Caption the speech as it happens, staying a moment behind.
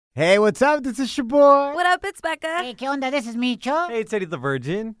Hey, what's up? This is your boy. What up? It's Becca. Hey, ¿qué onda? This is Micho. Hey, it's Eddie the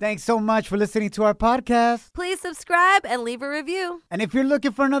Virgin. Thanks so much for listening to our podcast. Please subscribe and leave a review. And if you're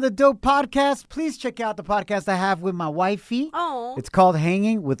looking for another dope podcast, please check out the podcast I have with my wifey. Oh. It's called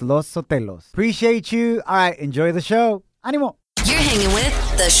Hanging with Los Sotelos. Appreciate you. All right, enjoy the show. Animo. You're hanging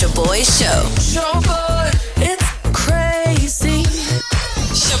with The Shaboy Show. Shaboy, it's crazy.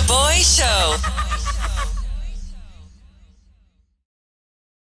 Shaboy Show.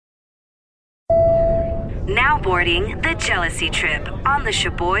 Now boarding the jealousy trip on The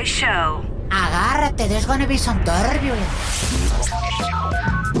Shaboy Show. Agárrate, there's gonna be some turbulence.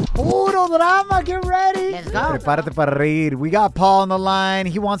 Puro drama, get ready. Let's go. Prepárate para reír. We got Paul on the line.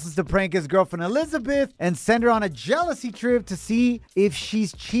 He wants us to prank his girlfriend Elizabeth and send her on a jealousy trip to see if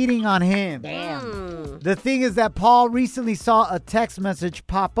she's cheating on him. Damn. The thing is that Paul recently saw a text message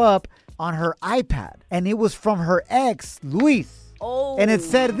pop up on her iPad, and it was from her ex, Luis. Oh. And it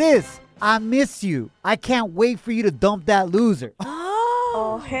said this: I miss you. I can't wait for you to dump that loser.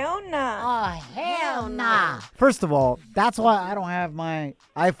 Oh, hell nah. Oh, hell nah. First of all, that's why I don't have my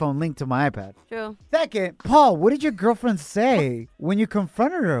iPhone linked to my iPad. True. Second, Paul, what did your girlfriend say when you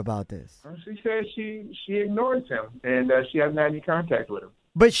confronted her about this? She said she ignores him and she hasn't had any contact with him.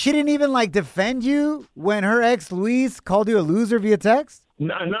 But she didn't even defend you when her ex Luis called you a loser via text?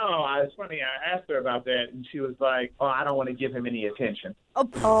 No, it's funny. I asked her about that and she was like, "Oh, I don't want to give him any attention."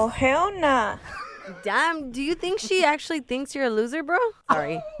 Oh, hell nah. Damn, do you think she actually thinks you're a loser, bro?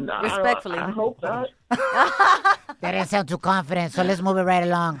 Sorry. No, Respectfully. I hope not. That didn't sound too confident, so let's move it right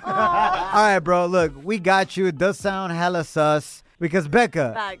along. All right, bro, look, we got you. It does sound hella sus. Because,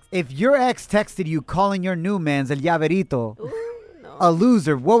 Becca, Facts. if your ex texted you calling your new man's El Llaverito No. a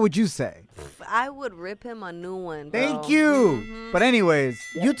loser, what would you say? I would rip him a new one, bro. Thank you. But anyways,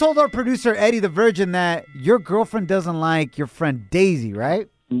 you told our producer, Eddie the Virgin, that your girlfriend doesn't like your friend Daisy, right?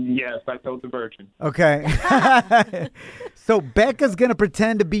 Yes, I told the Virgin. Okay. So Becca's going to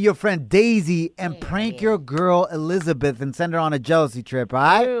pretend to be your friend Daisy and prank your girl Elizabeth and send her on a jealousy trip, all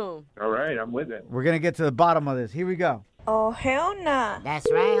right? True. All right, I'm with it. We're going to get to the bottom of this. Here we go. Oh, hell nah. That's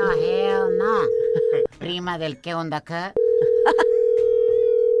right, oh, hell nah. Prima del ¿qué onda acá?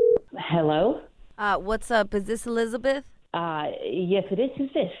 Hello? What's up? Is this Elizabeth? Yes, it is.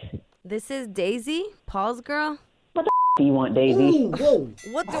 Who's this? This is Daisy, Paul's girl. Do you want, Daisy?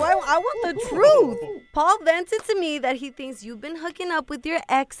 What do I want the truth. Paul vented to me that he thinks you've been hooking up with your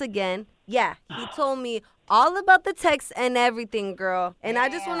ex again. Yeah, he told me all about the text and everything, girl. And I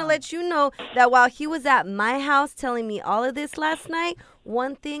just want to let you know that while he was at my house telling me all of this last night,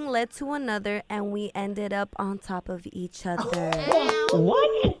 one thing led to another and we ended up on top of each other.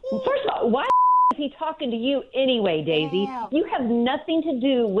 What? First of all, why is he talking to you anyway, Daisy? You have nothing to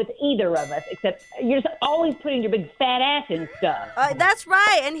do with either of us, except you're just always putting your big fat ass in stuff. That's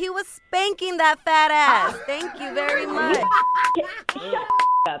right. And he was spanking that fat ass. Thank you very much. Shut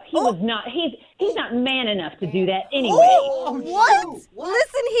up. He was not. He's not man enough to do that anyway. What?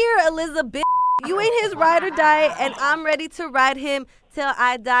 Listen here, Elizabeth. You ain't his ride or die, and I'm ready to ride him till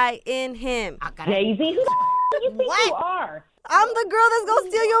I die in him. Daisy, who the do you think you are? I'm the girl that's gonna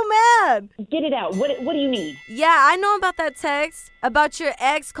steal your man. Get it out. What do you need? Yeah, I know about that text about your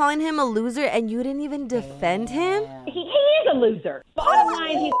ex calling him a loser, and you didn't even defend him. He is a loser. Bottom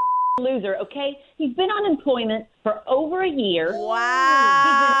line, he's a loser, okay? He's been on unemployment for over a year.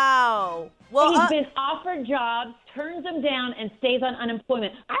 Wow. He's been offered jobs, turns them down, and stays on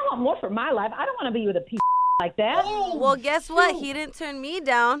unemployment. I want more for my life. I don't want to be with a piece of like that. Well, guess what? He didn't turn me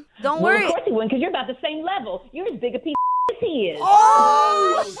down. Don't Well, worry. of course he wouldn't, because you're about the same level. You're as big a piece as he is.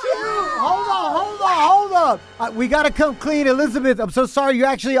 Oh, shoot. Hold up. We got to come clean. Elizabeth, I'm so sorry. You're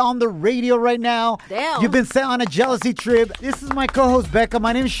actually on the radio right now. Damn. You've been sent on a jealousy trip. This is my co-host, Becca.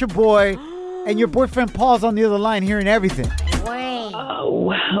 My name is Shaboy. And your boyfriend, Paul's on the other line hearing everything. Wait. Oh,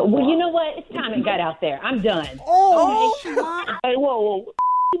 well, you know what? It's time it got out there. I'm done. Oh, Hey, whoa. What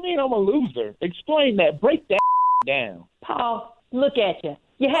you mean I'm a loser? Explain that. Break that down. Paul, look at you.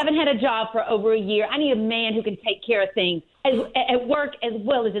 You haven't had a job for over a year. I need a man who can take care of things at work as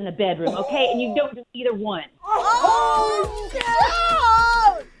well as in the bedroom, okay? And you don't do either one.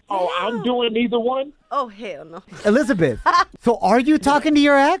 Oh, I'm doing neither one? Oh, hell no. Elizabeth, so are you talking to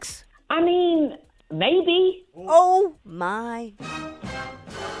your ex? I mean, maybe. Oh, my.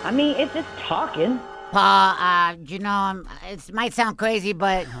 I mean, it's just talking. Paul, it might sound crazy,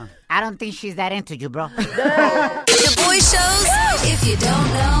 but I don't think she's that into you, bro. Shaboy Shows. If you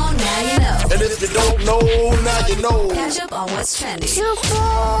don't know, now you know. And if you don't know, now you know. Catch up on what's trending.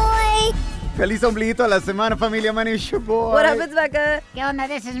 Feliz ombliguito a la semana, familia. My name is Shaboy. What up, it's Becca. ¿Qué onda?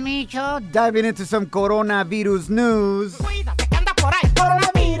 This is Micho. Diving into some coronavirus news.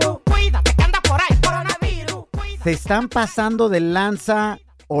 ¿Se están pasando de lanza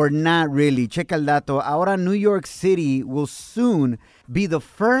or not really? Checa el dato. Ahora New York City will soon be the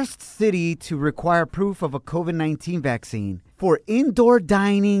first city to require proof of a COVID-19 vaccine for indoor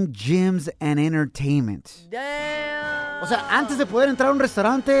dining, gyms, and entertainment. Damn. O sea, antes de poder entrar a un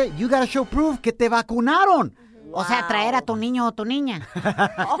restaurante, you gotta show proof que te vacunaron. O sea, traer a tu niño o tu niña.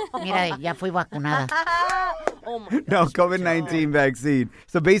 Mira, ya fui vacunada. Oh my God. No, COVID-19 vaccine.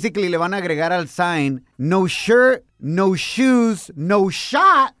 So basically, le van a agregar al sign, no shirt, no shoes, no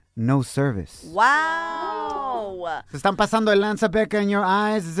shot, no service. Wow. ¿Se están pasando de lanza, Becca, in your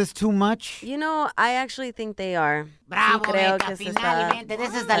eyes? Is this too much? You know, I actually think they are. Bravo, Sí, creo Becca, que se está finalmente.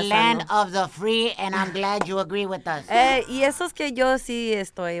 This is the pasando. land of the free, and I'm glad you agree with us. Y eso es que yo sí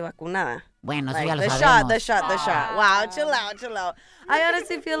estoy vacunada. Bueno, eso Like, ya lo the sabemos. shot. Wow, chill out. I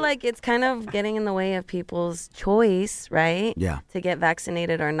honestly feel like it's kind of getting in the way of people's choice, right? Yeah. To get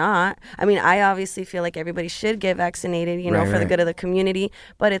vaccinated or not. I mean, I obviously feel like everybody should get vaccinated, you know, Right, for the right. good of the community,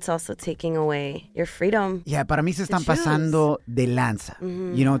 but it's also taking away your freedom. Yeah, para mí se están choose. pasando de lanza,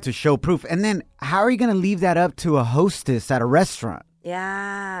 you know, to show proof. And then, how are you going to leave that up to a hostess at a restaurant?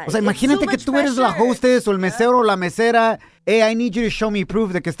 Yeah. O sea, it's imagínate too que much tú eres la pressure. hostess o el mesero o la mesera. Hey, I need you to show me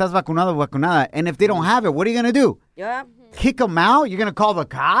proof de que estás vacunado o vacunada. And if they don't have it, what are you going to do? Yeah. Kick them out? You're going to call the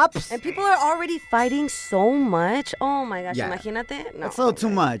cops? And people are already fighting so much. Oh my gosh, Yeah. imagínate. No. That's a little too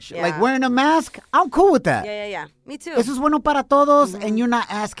much. Yeah. Like wearing a mask, I'm cool with that. Yeah. Me too. Eso es bueno para todos, and you're not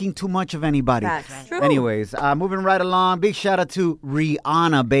asking too much of anybody. Facts. True. Anyways, moving right along, big shout out to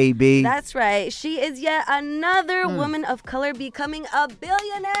Rihanna, baby. That's right. She is yet another woman of color becoming a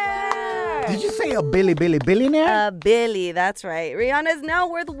billionaire. Did you say a billionaire? A Billy, that's right. Rihanna is now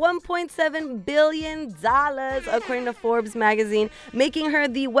worth $1.7 billion, according to Forbes magazine, making her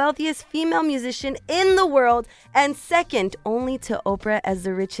the wealthiest female musician in the world and second only to Oprah as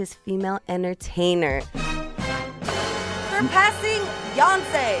the richest female entertainer. Surpassing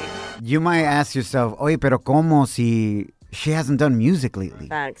Beyonce. You might ask yourself, oye, pero ¿cómo si she hasn't done music lately?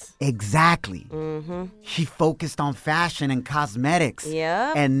 Facts. Exactly. She focused on fashion and cosmetics.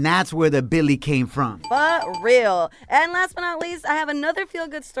 Yeah. And that's where the Billy came from. But real. And last but not least, I have another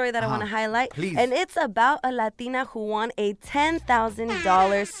feel-good story that I want to highlight. Please. And it's about a Latina who won a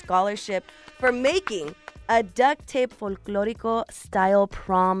 $10,000 scholarship for making a duct tape folklorico style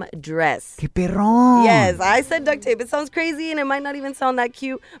prom dress. ¡Qué perrón! Yes, I said duct tape. It sounds crazy and it might not even sound that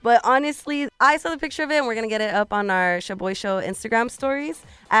cute. But honestly, I saw the picture of it and we're going to get it up on our Shaboy Show Instagram stories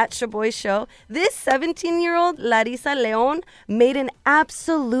at Shaboy Show. This 17-year-old Larissa Leon made an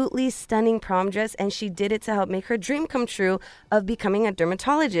absolutely stunning prom dress and she did it to help make her dream come true of becoming a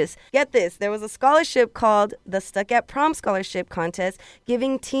dermatologist. Get this, there was a scholarship called the Stuck at Prom Scholarship Contest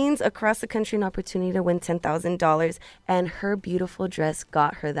giving teens across the country an opportunity to win $10,000 and her beautiful dress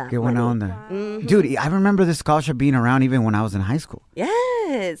got her that Qué buena money. onda. Dude, I remember this scholarship being around even when I was in high school.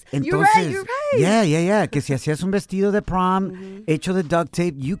 Yes. You're Entonces, right. Yeah. Que si hacías un vestido de prom hecho de duct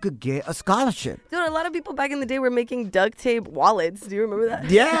tape, you could get a scholarship. Dude, a lot of people back in the day were making duct tape wallets. Do you remember that?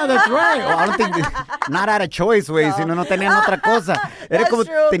 Yeah, that's right. Well, I don't think, not out of choice, güey, sino no tenían otra cosa. Era That's como,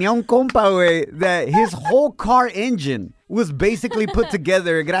 true. tenía un compa, güey, that his whole car engine was basically put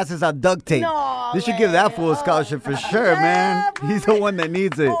together gracias a duct tape. No They should give that fool a scholarship for sure, man. He's the one that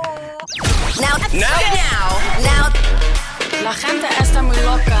needs it. Now. La gente está muy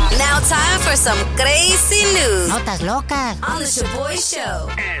loca. Now time for some crazy news Notas locas. on the Shaboy Show.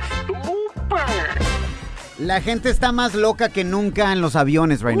 La gente está más loca que nunca en los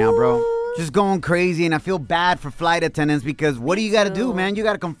aviones right now, bro. Just going crazy, and I feel bad for flight attendants because what do you got to do, man? You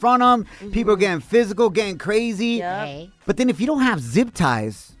got to confront them. People are getting physical, getting crazy. Yep. Hey. But then if you don't have zip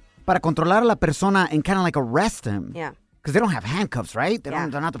ties para controlar a la persona and kind of like arrest him, Yeah. because they don't have handcuffs, right? They're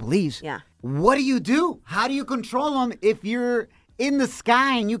not the police. Yeah. What do? How do you control them if you're in the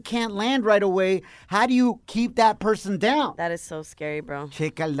sky and you can't land right away? How do you keep that person down? That is so scary, bro.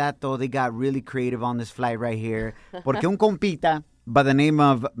 Checa el dato. They got really creative on this flight right here. Porque un compita by the name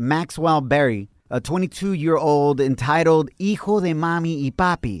of Maxwell Berry, a 22-year-old entitled Hijo de Mami y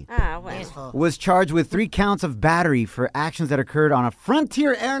Papi, Bueno. was charged with 3 counts of battery for actions that occurred on a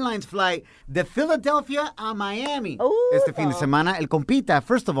Frontier Airlines flight de Philadelphia a Miami. Ooh. Este fin de semana, el compita,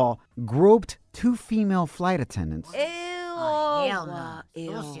 first of all, groped 2 female flight attendants Ew. Hell no.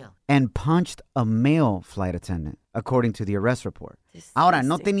 Ew. Sucio. and punched a male flight attendant, according to the arrest report. Ahora,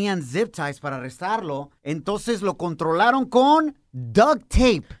 no tenían zip ties para arrestarlo, entonces lo controlaron con duct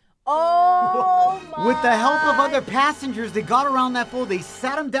tape. Oh, my. With the help of other passengers, they got around that fool. They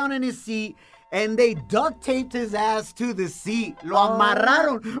sat him down in his seat, And they duct taped his ass to the seat. Lo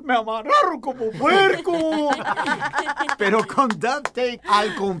amarraron. Me amarraron como puerco. Pero con duct tape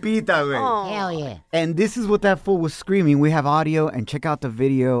al compita, güey. Hell yeah. And this is what that fool was screaming. We have audio, and check out the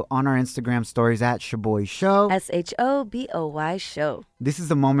video on our Instagram stories at Shaboy Show. SHOBOY show. This is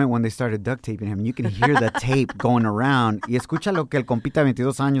the moment when they started duct taping him. You can hear the tape going around. Y escucha lo que el compita de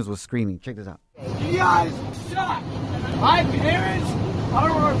 22 años was screaming. Check this out. You guys suck. My parents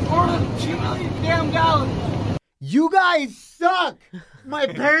are worth more than $2 million damn dollars. You guys suck. My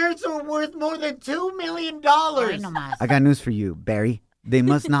parents are worth more than $2 million. I got news for you, Barry. They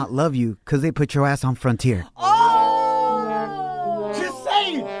must not love you because they put your ass on Frontier. Oh! Just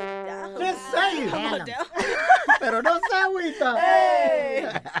say it. Just say it. Pero no se agüita.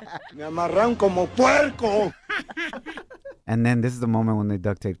 Me amarran como puerco. And then this is the moment when they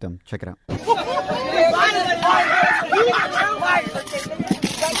duct taped him. Check it out.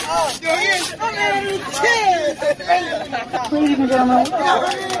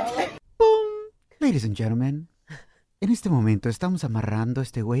 Boom. Ladies and gentlemen, en este momento estamos amarrando a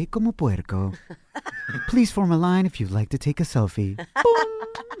este güey como puerco. Please form a line if you'd like to take a selfie.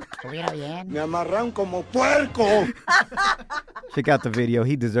 Me amarran como puerco. Check out the video.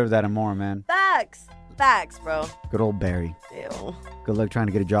 He deserves that and more, man. Facts. Facts, bro. Good old Barry. Ew. Good luck trying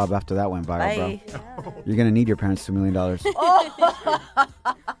to get a job after that went viral, Bye. bro. You're going to need your parents $2 million.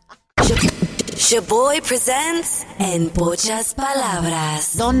 Shaboy presents En Pochas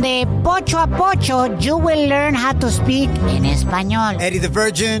Palabras. Donde pocho a pocho, you will learn how to speak en español. Eddie the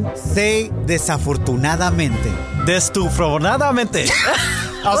Virgin, say desafortunadamente. Desafortunadamente.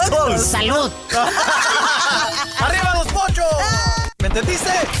 I was close. Salud. ¡Arriba los pochos! ¿Me entendiste?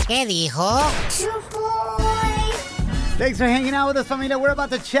 ¿Qué dijo? Thanks for hanging out with us, familia. We're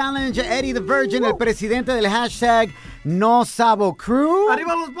about to challenge Eddie the Virgin, el presidente del hashtag No Sabo Crew.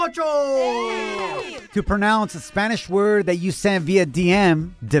 ¡Arriba los pochos! To pronounce a Spanish word that you sent via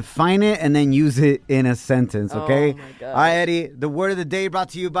DM, define it, and then use it in a sentence, okay? Oh, my God. All right, Eddie, the word of the day brought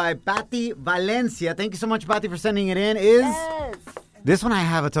to you by Patti Valencia. Thank you so much, Patti, for sending it in. Yes. This one I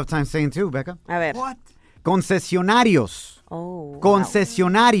have a tough time saying too, Becca. A ver. What? Concesionarios. Oh.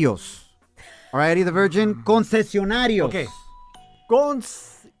 Concesionarios. All right, Eddie the Virgin. Concesionarios. Okay.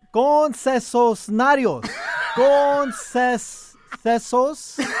 Concesionarios. Concesos.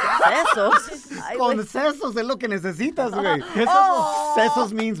 Esos. Ay, güey. Concesos es lo que necesitas, güey. ¿Qué es eso?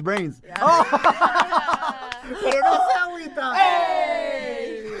 Sesos means brains. Oh. Pero no se agüita.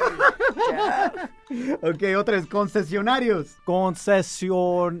 Ok, otra es concesionarios.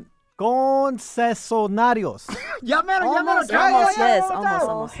 Concesionarios. Ya mero. Almost, yes.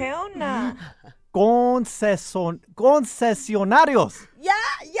 Almost. Hell nah. Concesionarios. Yeah.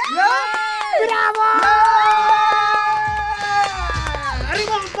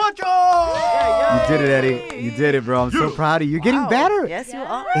 ¡Arriba los pochos! You did it, Eddie. You did it, bro. I'm so proud of you. You're getting better. Yes, you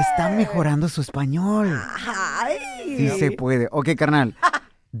are. Está mejorando su español. Ay. Sí se puede. Ok, carnal.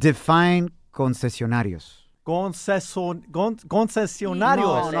 Define concesionarios.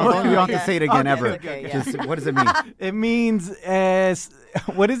 Concesionarios. No, you don't have to say it again ever. okay, yeah. Just, what does it mean? It means,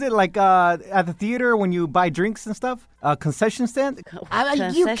 what is it, like at the theater when you buy drinks and stuff? Concession stand?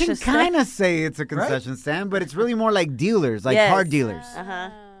 You can kind of say it's a concession stand, but it's really more like dealers, like Yes. car dealers.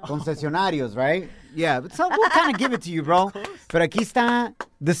 Uh-huh. Concesionarios, right? Yeah, but so we'll kind of give it to you, bro. Pero aquí está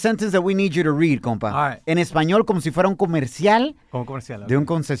the sentence that we need you to read, compa. All right. En español, como si fuera un comercial Como comercial. de un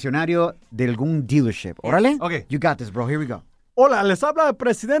concesionario de algún dealership. Órale? Okay. You got this, bro. Here we go. Hola, les habla el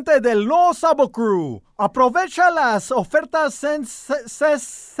presidente del No Sabo Crew. Aprovecha las ofertas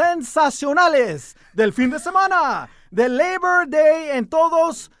sensacionales del fin de semana, de Labor Day en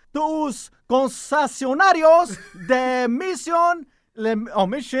todos tus concesionarios de Mission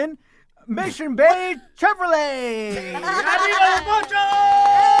Bay Chevrolet. ¡Arriba los pochos!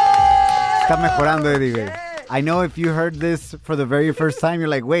 Está mejorando, Eddie, güey. I know if you heard this for the very first time, you're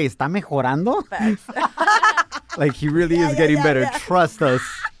like, wait, ¿está mejorando? Like, he really is getting better. Trust us.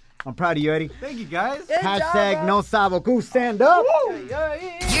 I'm proud of you, Eddie. Thank you, guys. Hashtag No Sabo Crew. Stand up.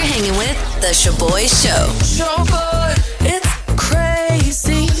 You're hanging with The Shaboy Show. Shaboy, it's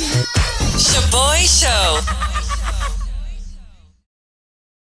crazy. Shaboy Show.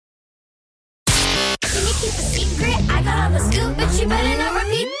 Can you keep a secret? I got all the scoop, but you better not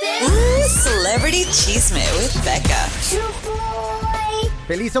repeat this. Ooh, Celebrity Cheesemate with Becca.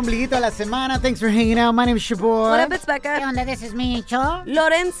 Feliz ombliguito de la semana. Thanks for hanging out. My name is Shaboy. What up, it's ¿Qué Becca. onda? This is me, Cho.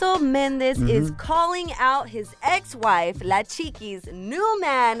 Lorenzo Mendez is calling out his ex-wife, La Chiqui's new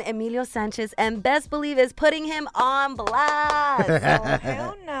man, Emilio Sanchez, and best believe is putting him on blast. Oh,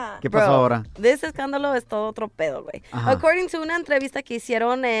 hell nah. ¿Qué pasó ahora? This escándalo es todo otro pedo, güey. Ajá. According to una entrevista que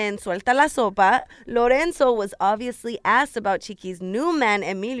hicieron en Suelta la Sopa, Lorenzo was obviously asked about Chiqui's new man,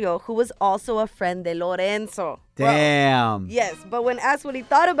 Emilio, who was also a friend de Lorenzo. Damn. Yes, but when asked what he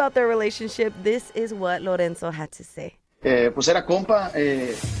thought about their relationship, this is what Lorenzo had to say. Pues era compa,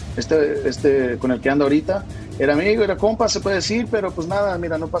 con el que ando ahorita. Era amigo, era compa, se puede decir, pero pues nada,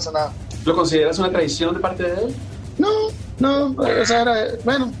 mira, no pasa nada. ¿Lo consideras una traición de parte de él? No, o sea,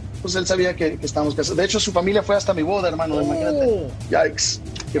 bueno, pues él sabía que estábamos casados. De hecho, su familia fue hasta mi boda, hermano, imagínate. Yikes,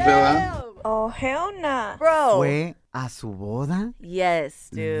 qué pedo, ¿eh? Oh, hell nah. Bro. ¿Fue a su boda? Yes,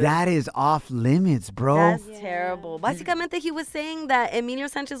 dude. That is off limits, bro. That's terrible. Básicamente, he was saying that Emilio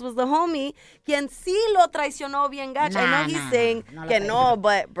Sanchez was the homie quien sí lo traicionó bien gacho. I know he's saying que no,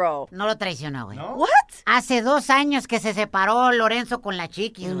 but bro. No lo traicionó, güey. What? Hace 2 años que se separó Lorenzo con la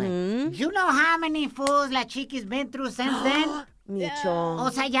Chiquis, güey. You know how many fools la Chiquis been through since then? Micho.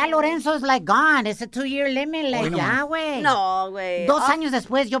 O sea, ya Lorenzo's like gone. It's a 2-year limit, like ya, güey. No, güey. 2 años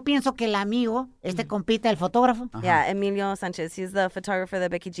después, yo pienso que el amigo, compita, el fotógrafo. Yeah, Emilio Sanchez. He's the photographer de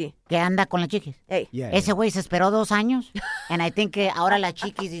Becky G. Que anda con la Chiquis. Hey. Yeah. Ese güey se esperó 2 años. And I think que ahora la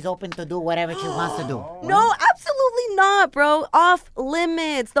Chiquis is open to do whatever she wants to do. No, absolutely not, bro. Off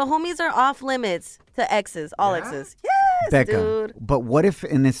limits. The homies are off limits to exes, all exes. Yes, Becca, dude. but what if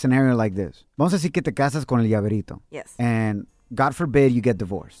in a scenario like this? Vamos a decir que te casas con el llaverito. Yes. And God forbid you get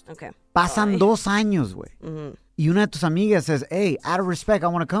divorced. Okay. Pasan 2 años, güey. Mm-hmm. Y una de tus amigas says, hey, out of respect, I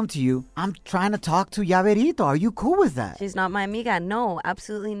want to come to you. I'm trying to talk to Llaverito. Are you cool with that? She's not my amiga. No,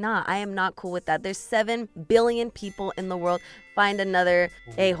 absolutely not. I am not cool with that. There's 7 billion people in the world. Find another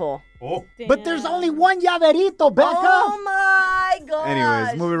a-hole. Oh. But there's only one Llaverito, Becca. Oh, my God.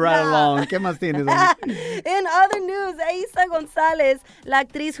 Anyways, moving right along. ¿Qué más tienes? In other news, Eiza González, la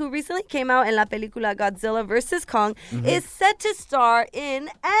actriz who recently came out in la película Godzilla vs. Kong, is set to star in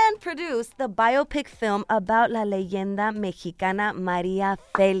and produce the biopic film about la leyenda mexicana María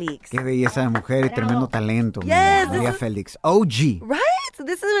Félix. Qué belleza de mujer y tremendo talento. Yes, María Félix. OG. Right? So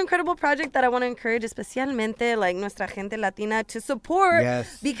this is an incredible project that I want to encourage, especialmente like nuestra gente latina, to support.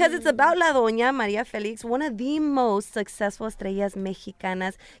 Yes. Because it's about la doña María Félix, one of the most successful estrellas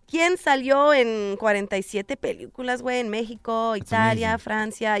mexicanas, quien salió en 47 películas, güey, en México, Italia,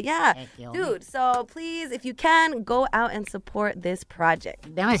 Francia. Yeah. Dude, so please, if you can, go out and support this project.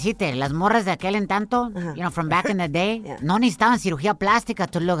 Déjame decirte, las morras de aquel en tanto, you know, from back in the day, no necesitaban cirugía plástica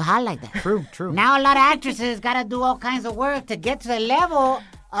to look hot like that. True. Now a lot of actresses gotta do all kinds of work to get to the level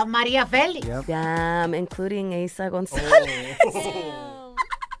of María Félix. Yep. Damn, including Eiza González.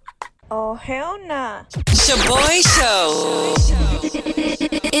 Oh, hell nah. Shaboy Show.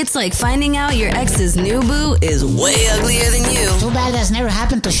 It's like finding out your ex's new boo is way uglier than you. Too bad that's never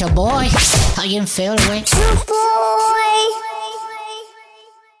happened to Shaboy. How you feel, güey?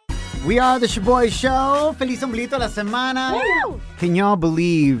 We are the Shaboy Show. Feliz omblito la semana. Woo! Can y'all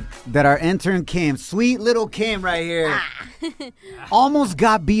believe that our intern Kim, sweet little Kim right here, almost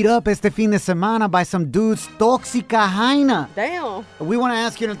got beat up este fin de semana by some dudes tóxica jaina? Damn. We want to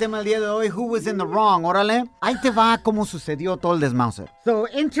ask you en el tema del día de hoy, who was in the wrong? Órale, ahí te va cómo sucedió todo el desmauser. So,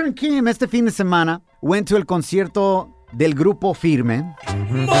 intern Kim este fin de semana went to el concierto del grupo Firme.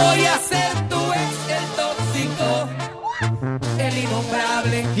 Voy a ser tu ex, el tóxico, el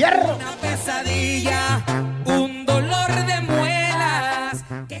innombrable, ¡Fierro! una pesadilla, un dolor de muelas.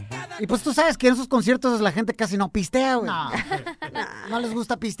 Y pues tú sabes que en esos conciertos la gente casi no pistea, güey. No les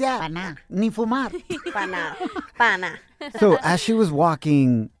gusta pistear. Pana. Ni fumar. Pana. So, as she was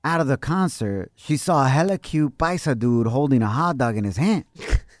walking out of the concert, she saw a hella cute paisa dude holding a hot dog in his hand.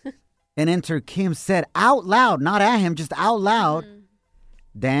 And enter Kim said out loud, not at him, just out loud,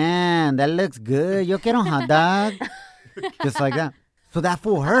 damn, that looks good. Yo quiero un hot dog. Just like that. So that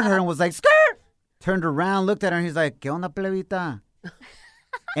fool heard her and was like, skirt! Turned around, looked at her, and he's like, ¿Qué onda, plebita?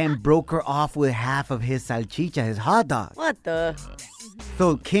 And broke her off with half of his salchicha, his hot dog. What the?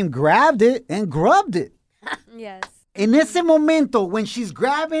 So Kim grabbed it and grubbed it. Yes. En ese momento, when she's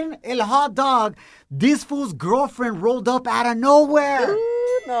grabbing el hot dog, this fool's girlfriend rolled up out of nowhere.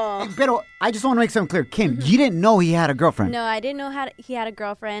 No. Pero I just want to make something clear. Kim, you didn't know he had a girlfriend. No, I didn't know he had a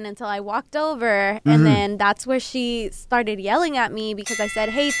girlfriend until I walked over. And then that's where she started yelling at me because I said,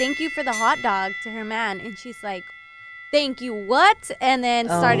 hey, thank you for the hot dog to her man. And she's like, thank you, what? And then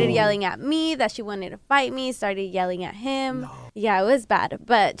started yelling at me that she wanted to fight me, started yelling at him. No. Yeah, it was bad.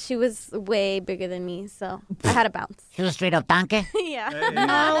 But she was way bigger than me, so I had to bounce. She was straight up tanque? Yeah.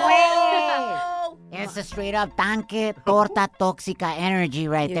 No way. It's a straight up tanque, torta tóxica energy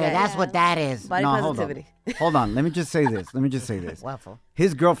right You there. got That's it. what that is. Body positivity. Hold on. Let me just say this. Waffle.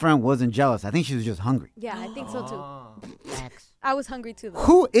 His girlfriend wasn't jealous. I think she was just hungry. Yeah, I think so too. Facts. I was hungry too, though.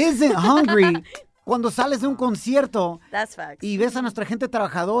 Who isn't hungry cuando sales de un concierto That's facts. y ves a nuestra gente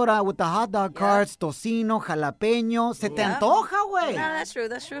trabajadora with the hot dog carts, tocino, jalapeño? Se te antoja, güey. Yeah, that's true.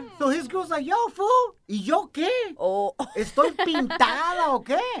 That's true. So his girl's like, yo, fool, ¿y yo qué? Oh. ¿Estoy pintada o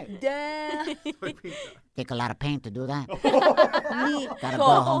qué? Damn. Take a lot of paint to do that. Nicho. Gotta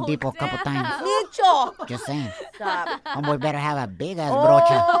go to Home Depot a couple times. Nicho. Just saying. Stop. Homeboy better have a big ass Oh.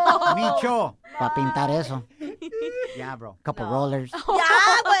 brocha Nicho. para pintar eso. Yeah, bro. Couple rollers.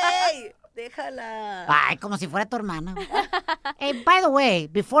 Ya, güey. Déjala. Ay, como si fuera tu hermana. Hey, by the way,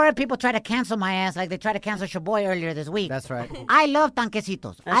 before people try to cancel my ass like they tried to cancel Shaboy earlier this week. That's right. I love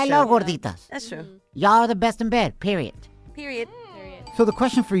tanquecitos. I true. love gorditas. That's true. Y'all are the best in bed, period. Period. So the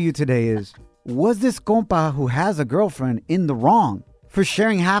question for you today is, was this compa who has a girlfriend in the wrong for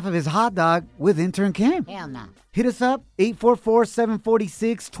sharing half of his hot dog with intern Kim? Hell no. Hit us up,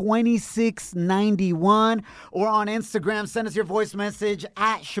 844-746-2691, or on Instagram, send us your voice message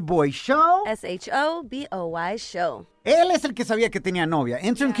at Shaboy Show. SHOBOY show. Él es el que sabía que tenía novia.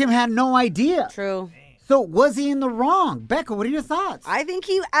 Intern Kim had no idea. True. So was he in the wrong? Becca, what are your thoughts? I think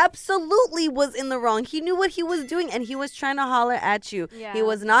he absolutely was in the wrong. He knew what he was doing, and he was trying to holler at you. Yeah. He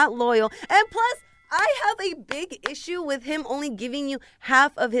was not loyal. And plus, I have a big issue with him only giving you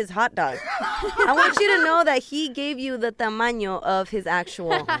half of his hot dog. I want you to know that he gave you the tamaño of his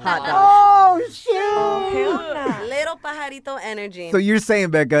actual hot dog. Oh, shoot. Little pajarito energy. So you're saying,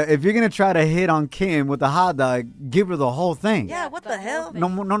 Becca, if you're going to try to hit on Kim with a hot dog, give her the whole thing. Yeah, what the hell? No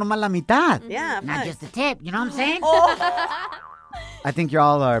nomás la mitad. Yeah, Not facts. just the tip, you know what I'm saying? I think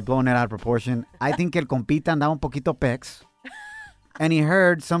y'all are blowing it out of proportion. I think el compita andaba un poquito pex. And he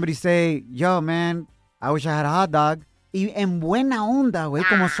heard somebody say, yo, man, I wish I had a hot dog. Y en buena onda, güey,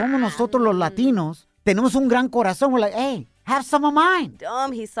 como somos nosotros los latinos, tenemos un gran corazón. We're like, hey, have some of mine.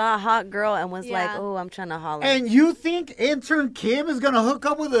 Dumb, he saw a hot girl and was Yeah. like, oh, I'm trying to holler. And you think intern Kim is going to hook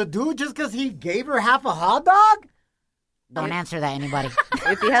up with a dude just because he gave her half a hot dog? Don't answer that, anybody.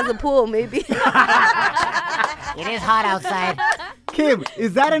 If he has a pool, maybe. It is hot outside. Kim,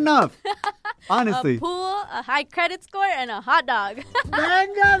 is that enough? Honestly. A pool, a high credit score, and a hot dog.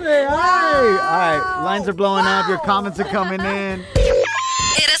 Venga de ahí. All right, lines are blowing up. Your comments are coming in.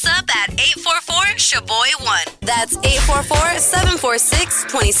 Hit us up at 844-SHABOY1. That's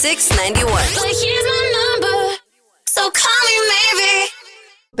 844-746-2691. But here's my number, so call me maybe.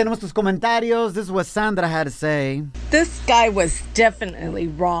 Tenemos tus comentarios. This is what Sandra had to say. This guy was definitely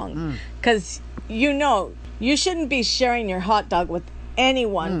wrong. Because, you know, you shouldn't be sharing your hot dog with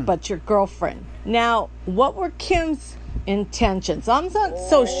anyone but your girlfriend. Now, what were Kim's intentions? I'm not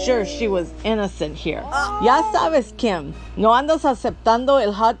so sure she was innocent here. Ya sabes, Kim, no andas aceptando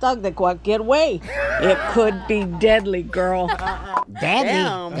el hot dog de cualquier way. It could be deadly, girl. Deadly?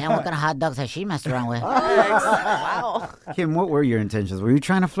 Damn. Damn, what kind of hot dogs has she messed around with? Wow. Kim, what were your intentions? Were you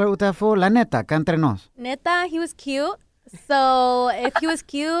trying to flirt with that fool? La neta, acá entre nos. Neta, he was cute. So if he was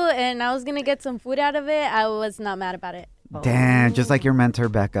cute and I was going to get some food out of it, I was not mad about it. Damn, just like your mentor,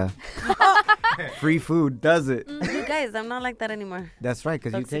 Becca. Free food does it. You guys, I'm not like that anymore. That's right,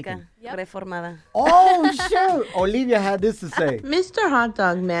 because you take it. Tóxica, reformada. Oh, shoot. Olivia had this to say. Mr. Hot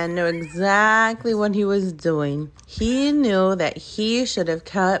Dog Man knew exactly what he was doing. He knew that he should have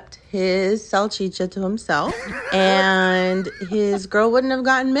kept his salchicha to himself, and his girl wouldn't have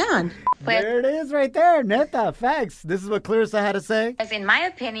gotten mad. There it is right there. Neta, facts. This is what Clarissa had to say. In my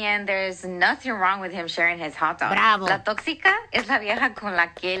opinion, there's nothing wrong with him sharing his hot dog. Bravo. La tóxica es la vieja con la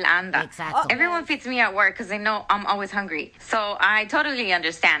que él anda. Exacto. Everyone feeds me at work because they know I'm always hungry. So I totally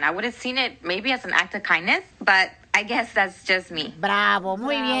understand. I would have seen it maybe as an act of kindness, but I guess that's just me. Bravo,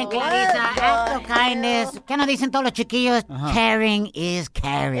 muy bien, Clarissa. Act of kindness. ¿Qué nos dicen todos los chiquillos? Caring is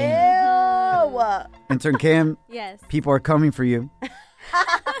caring. Ew. Intern Kim, Yes. people are coming for you.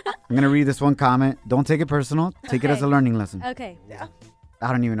 I'm going to read this one comment. Don't take it personal. Take it as a learning lesson. Okay.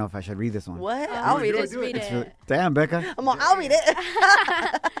 I don't even know if I should read this one. What? I'll read it. Just read It's it. really, damn, Becca. I'll read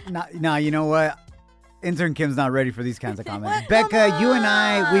it. No, you know what? Intern Kim's not ready for these kinds of comments. Becca, you and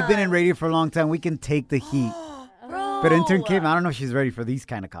I, we've been in radio for a long time. We can take the heat. But Intern Kim, I don't know if she's ready for these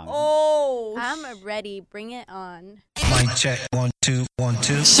kind of comments. Oh. I'm ready. Bring it on. Mic check. 1, 2, 1,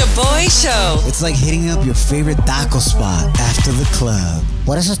 2. Shaboy Show. It's like hitting up your favorite taco spot after the club.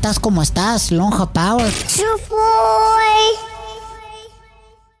 Por eso estás como estás, Lonja Power.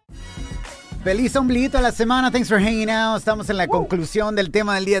 Feliz ombliguito de la semana. Thanks for hanging out. Estamos en la conclusión del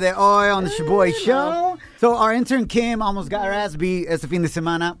tema del día de hoy on the Shaboy Show. So our intern Kim almost got her ass beat este fin de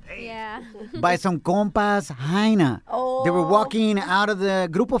semana Yeah. by some compas Jaina. They were walking out of the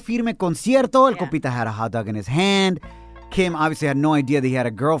Grupo Firme concierto. El compita had a hot dog in his hand. Kim obviously had no idea that he had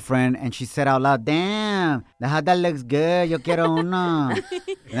a girlfriend, and she said out loud, damn, the hot dog looks good, yo quiero una.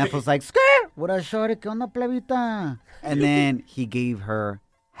 And that was like, skirt, what a shorty, que onda plebita. And then he gave her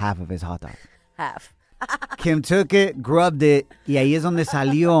half of his hot dog. Half. Kim took it, grubbed it, y ahí es donde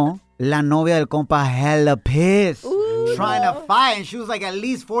salió la novia del compa hella pissed. Trying to fight, and she was like at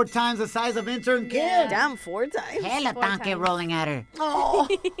least 4 times the size of intern Kim. Damn, 4 times. Hella tanque rolling at her. Oh.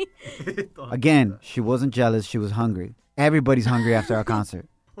 Again, she wasn't jealous. She was hungry. Everybody's hungry after our concert.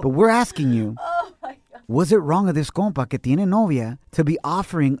 But we're asking you, was it wrong of this compa que tiene novia to be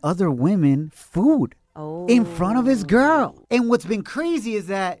offering other women food in front of his girl? And what's been crazy is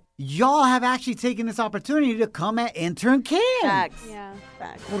that y'all have actually taken this opportunity to come at intern Kim. Facts. Yeah.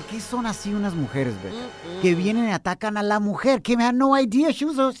 Facts. ¿Por qué son así unas mujeres, bitch? Que vienen y atacan a la mujer. Kim had no idea. She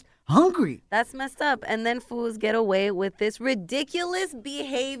was just hungry. That's messed up. And then fools get away with this ridiculous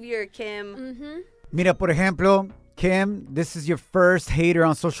behavior, Kim. Mm-hmm. Mira, por ejemplo, Kim, this is your first hater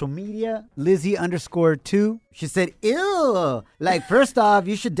on social media, Lizzie_2. She said, ew. Like, first off,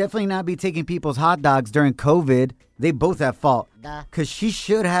 you should definitely not be taking people's hot dogs during COVID. They both have fault. Because she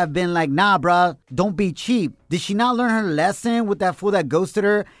should have been like, nah, bruh, don't be cheap. Did she not learn her lesson with that fool that ghosted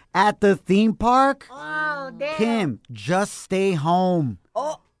her at the theme park? Oh, damn. Kim, just stay home.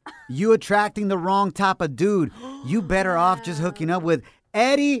 Oh. You attracting the wrong type of dude. You better off just hooking up with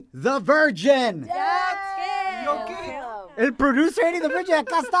Eddie the Virgin. El producer Eddie the Virgin,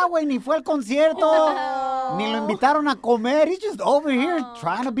 acá está, güey, ni fue al concierto, ni lo invitaron a comer. He's just over here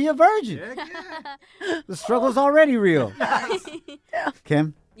trying to be a virgin. The struggle's already real.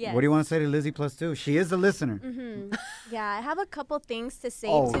 Kim, Yes. what do you want to say to Lizzie+2? She is a listener. Mm-hmm. Yeah, I have a couple things to say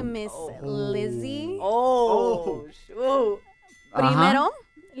Oh. to Miss Lizzie. Shoot. Primero,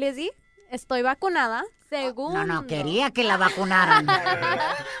 Lizzie, estoy vacunada. Segundo. No, quería que la vacunaran.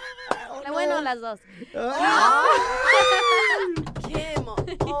 Bueno, las dos. Kim,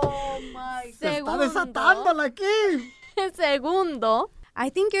 oh my Se está desatando la Kim. Segundo, I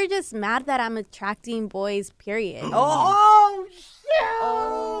think you're just mad that I'm attracting boys, period. Oh, shit.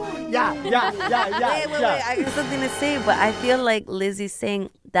 Yeah. Wait. I got something to say, but I feel like Lizzie's saying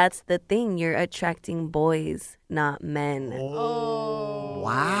that's the thing. You're attracting boys, not men. Oh.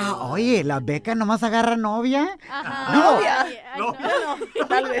 Wow. Oye, ¿la beca nomás agarra novia? Ajá. No. No,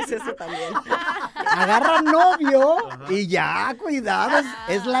 tal vez eso también. Agarra novio y ya, cuidado.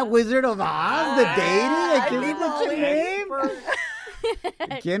 Es la Wizard of Oz, the dating. I can't even put your name.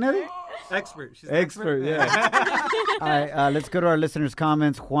 ¿Quién es? Expert. She's Expert, yeah. All right, let's go to our listeners'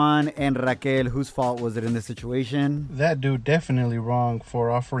 comments. Juan and Raquel, whose fault was it in this situation? That dude definitely wrong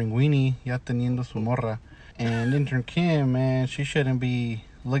for offering weenie ya teniendo su morra. And intern Kim, man, she shouldn't be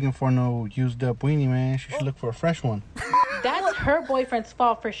looking for no used up weenie, man. She should look for a fresh one. That's her boyfriend's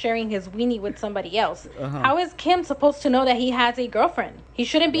fault for sharing his weenie with somebody else. How is Kim supposed to know that he has a girlfriend? He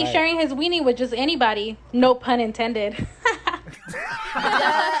shouldn't be sharing his weenie with just anybody. No pun intended.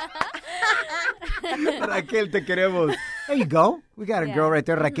 Raquel, te queremos. There you go. We got a girl right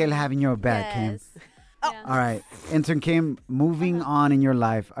there, Raquel, having your back, Kim. All right. Intern Kim, moving on in your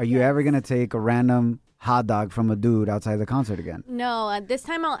life, are you ever going to take a random hot dog from a dude outside the concert again? No, this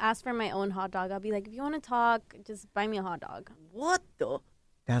time I'll ask for my own hot dog. I'll be like, if you want to talk, just buy me a hot dog. What the?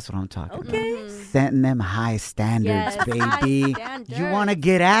 That's what I'm talking about. Okay. Setting them high standards, Yes, baby. high standards. You want to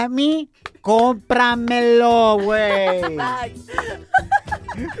get at me? Cómpramelo, güey.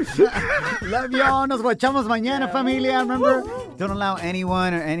 Love y'all. Nos guachamos mañana, familia. Remember, don't allow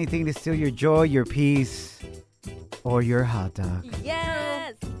anyone or anything to steal your joy, your peace, or your hot dog.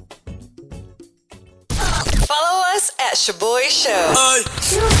 Yes. Follow us at Shaboy Show.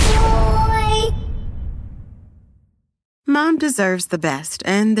 Mom deserves the best,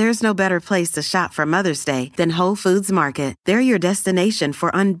 and there's no better place to shop for Mother's Day than Whole Foods Market. They're your destination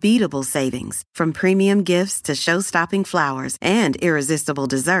for unbeatable savings, from premium gifts to show-stopping flowers and irresistible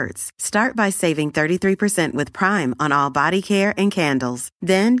desserts. Start by saving 33% with Prime on all body care and candles.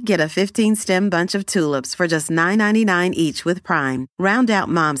 Then get a 15-stem bunch of tulips for just $9.99 each with Prime. Round out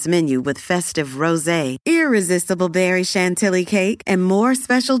Mom's menu with festive rosé, irresistible berry chantilly cake, and more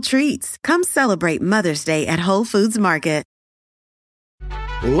special treats. Come celebrate Mother's Day at Whole Foods Market.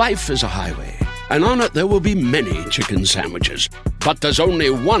 Life is a highway, and on it there will be many chicken sandwiches. But there's only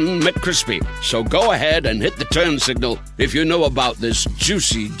one McCrispy. So go ahead and hit the turn signal if you know about this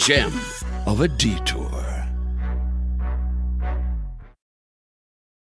juicy gem of a detour.